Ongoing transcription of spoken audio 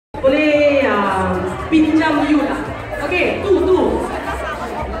pinjam you lah. Okay, tu.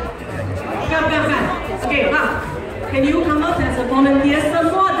 Kan. Okay, can you come out as a volunteer?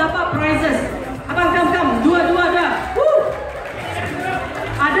 Semua dapat prizes. Abang, come. Dua ada.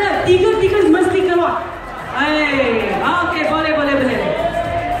 Ada, tiga mesti keluar. Okay, boleh.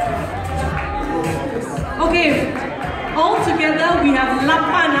 Okay, all together we have 8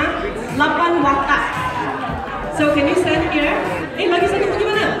 watak. So can you stand here? Lagi satu pergi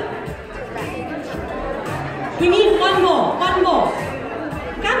mana? We need one more.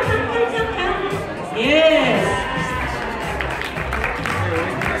 Come. Yes.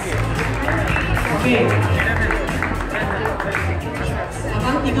 Okay.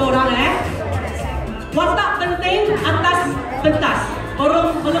 Abang 3 orang Watak penting atas pentas.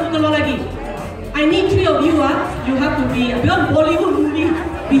 Orang belum keluar lagi. I need 3 of you You have to be, because Bollywood movie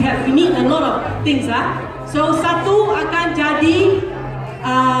we need a lot of things So satu akan jadi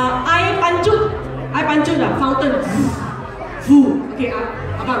air pancut lah, fountain. Okay,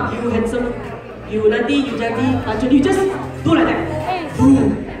 abang, you handsome. You nanti you jadi pancut. You just do like that.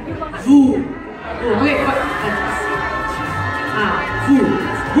 Okay,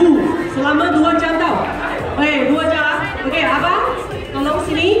 selama 2 jam tau. 2 jam. Okay, abang, tolong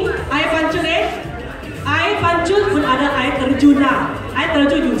sini. Air pancut Air pancut pun ada air terjun lah. Air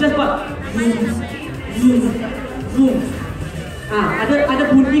terjun you just buat. Ada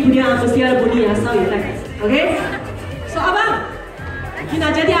bunyi mesti ada bunyi asal you like. Okay? So abang, you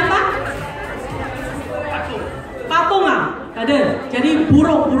nak jadi apa? Patung ada. Jadi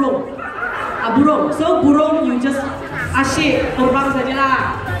burung. Burung. So burung you just asyik terbang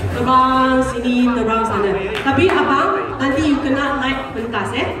sajalah. Terbang sini, terbang sana. Tapi abang nanti you kena naik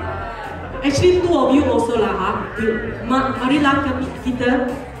pentas Actually 2 of you also lah Marilah kita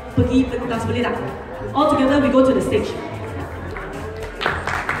pergi pentas, boleh tak? All together we go to the stage.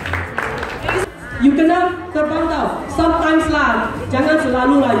 You kena terbang tau. Sometimes lah, jangan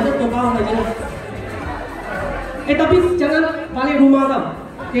selalu lah you terbang saja lah. Tapi jangan balik rumah tau.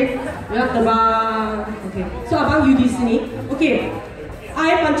 Okay, ya terbang. Okay, so abang you di sini. Okay,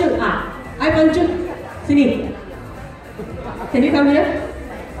 air pancut sini. Can you come here?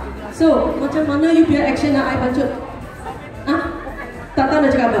 So, macam mana you punya action air pancut? Tak tahu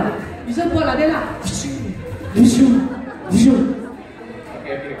nak cakap apa. You just buat ada lah.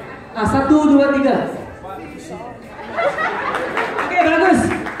 1, 2, 3. Okay,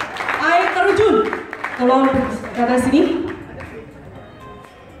 bagus. Air terjun. Tolong kat sini.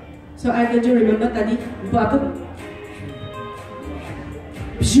 So air terjun, remember tadi buat apa?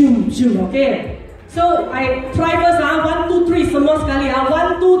 Okay. So I try first 1, 2, 3 semua sekali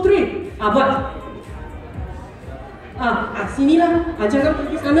 1, 2, 3. Buat. Sini lah. Jangan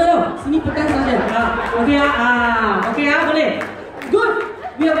pergi sana tau. Sini pekan saja. Okay boleh. Good.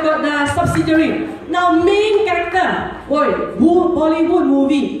 We have got the subsidiary. Now main character. Bollywood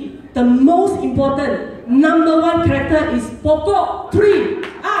movie. The most important number 1 character is pokok 3.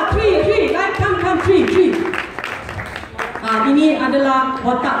 3. Like come 3. Ini adalah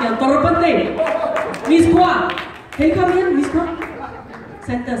watak yang terpenting. Miss Kwa. Can you come here, Miss Kwa?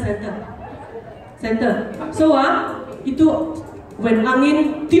 Center. So itu when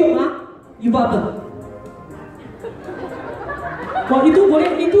angin tiup you buat apa? Itu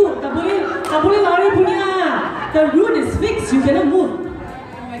boleh, tak boleh lari punya. The route is fixed, you cannot move.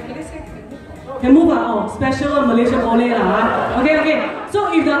 Can move special Malaysia boleh lah. Okay.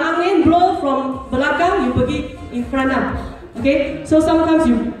 So if the angin blow from belakang, you pergi in front lah. Okay. So sometimes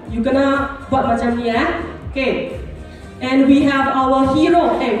you kena buat macam ni Okay. And we have our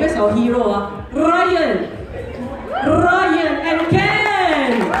hero. Where's our hero? Ryan and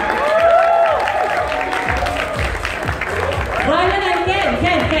Ken. Ryan and Ken.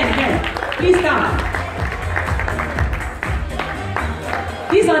 Please come.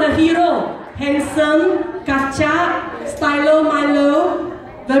 These are the hero. Handsome, kaca, stylo Milo,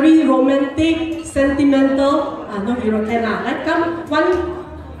 very romantic, sentimental. No hero Ken lah. Come one.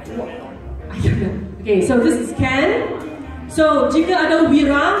 Okay, so this is Ken. So jika ada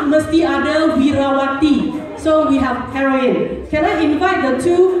Wira, mesti ada Wirawati. So we have heroine. Can I invite the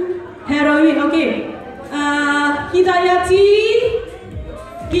 2 heroine? Okay. Hidayati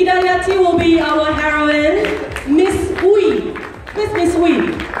will be our heroine. Miss Ui. Where's Miss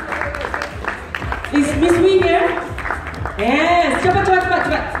Ui? Is Miss Ui here? Yes. Cepat.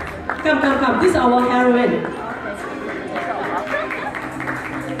 Come. This is our heroine.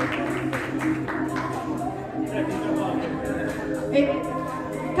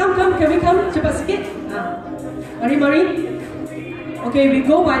 Come. Can we come? Cepat sikit. Mari. Okay, we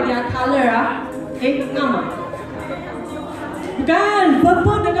go by their color. Nama. Bukan.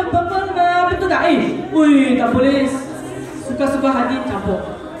 Purple dengan purple. Betul tak? Ui, tak boleh suka-suka hati campur.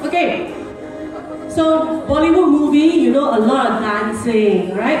 Okay. So Bollywood movie, you know a lot of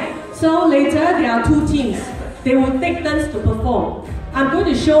dancing, right? So later there are two teams. They will take turns to perform. I'm going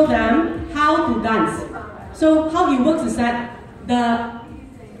to show them how to dance. So how it works is that the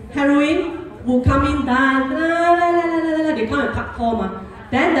heroine will come in, dance, they come and cut form.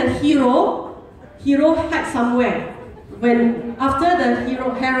 Then the hero hide somewhere. When after the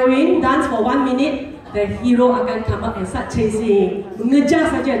heroine dance for 1 minute, the hero akan come up and start chasing. Mengejar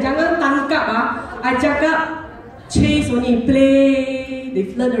saja, jangan tangkap I cakap chase only, play, they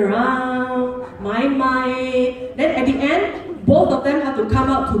flirt around, main. Then at the end, both of them have to come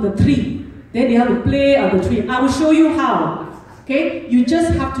up to the tree. Then they have to play on the tree. I will show you how. Okay, you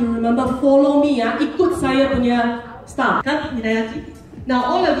just have to remember, follow me ikut saya punya style. Kan, Hidayati? Now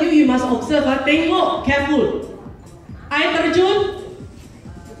all of you must observe, tengok, careful. I terjun.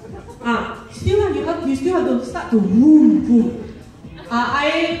 You still have to start to boom.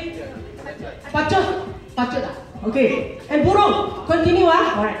 I pacut. Okay. And burung, continue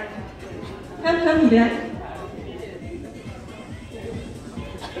Alright. Come here.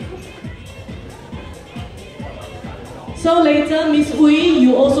 So later, Miss Ui,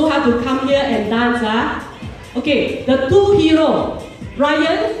 you also have to come here and dance Okay, the two heroes.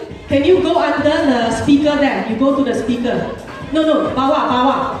 Ryan, can you go under the speaker there? You go to the speaker. No,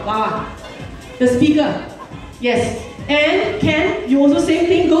 bawa. The speaker. Yes. And Ken, you also same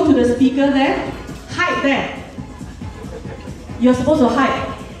thing, go to the speaker there. Hide there. You're supposed to hide.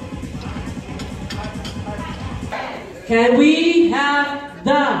 Can we have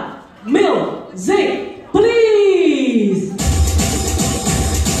the music, please?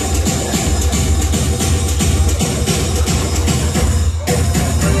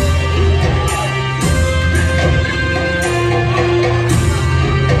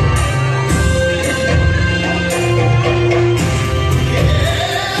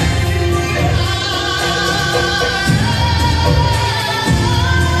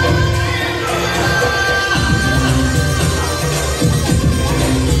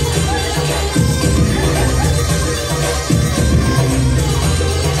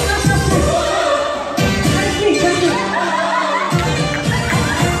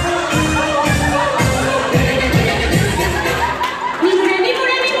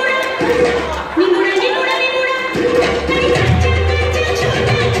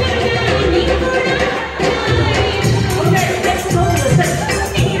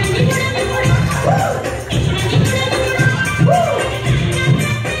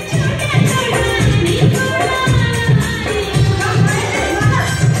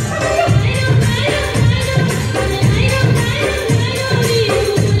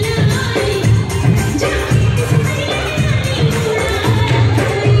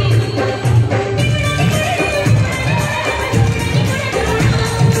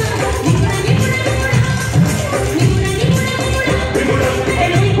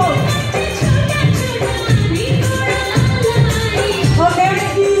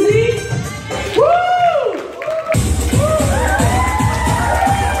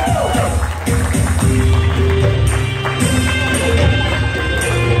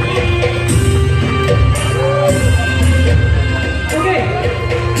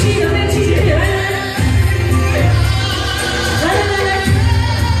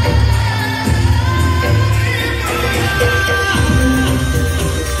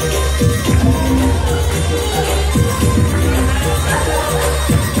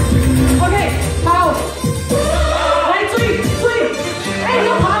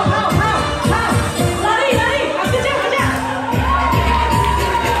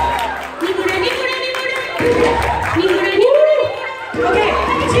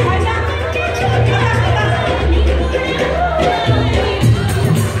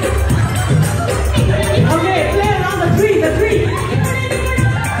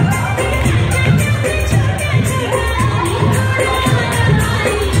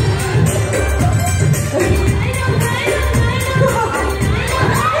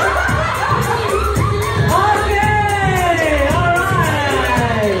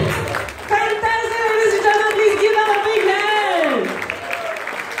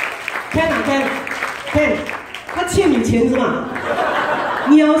 Ken， 他欠你钱是吗？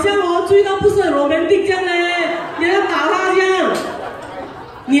你好像追到不是很 romantic 这样呢，你要打他这样。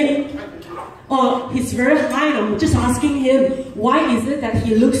He's very high. I'm just asking him, why is it that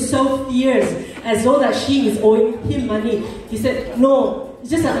he looks so fierce, as though that she is owing him money? He said, no, it's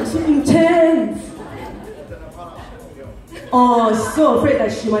just that I'm so intense. So afraid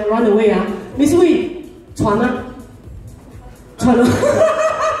that she might run away. Miss Wee, 传了。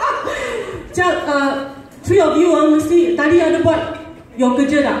这样 Three of you mesti tadi ada buat your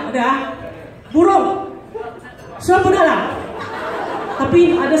kerja tak? Ada ah? Burung. Semua pernah lah.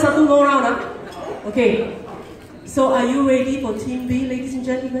 Tapi ada satu go round ah. Okay. So are you ready for Team B, ladies and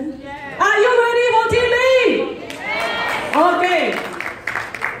gentlemen? Yeah. Are you ready for Team B? Yeah. Okay.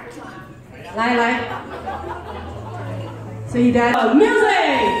 来，所以大家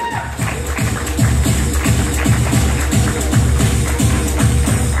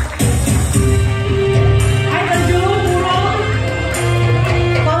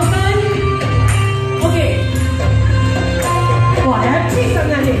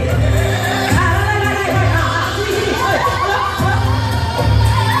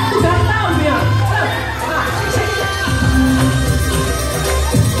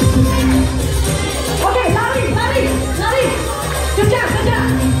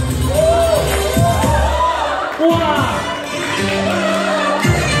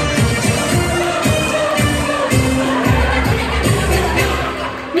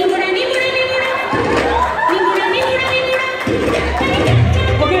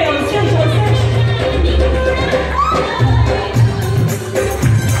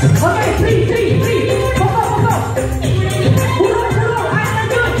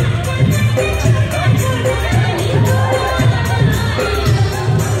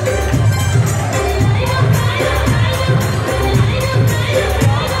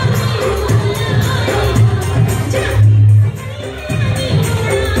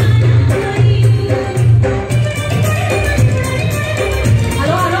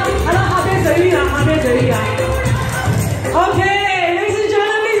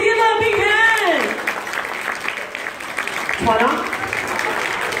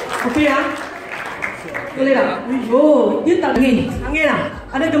ya? Boleh tak? Oh, dia tak angin lah.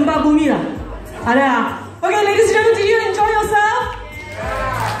 Ada gempa bumi lah. Ada lah. Okay, ladies and gentlemen, did you enjoy yourself?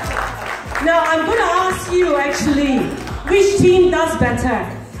 Now, I'm going to ask you actually, which team does better?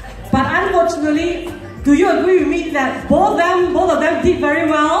 But unfortunately, do you agree with me that both of them did very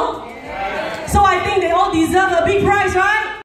well? So I think they all deserve a big prize, right?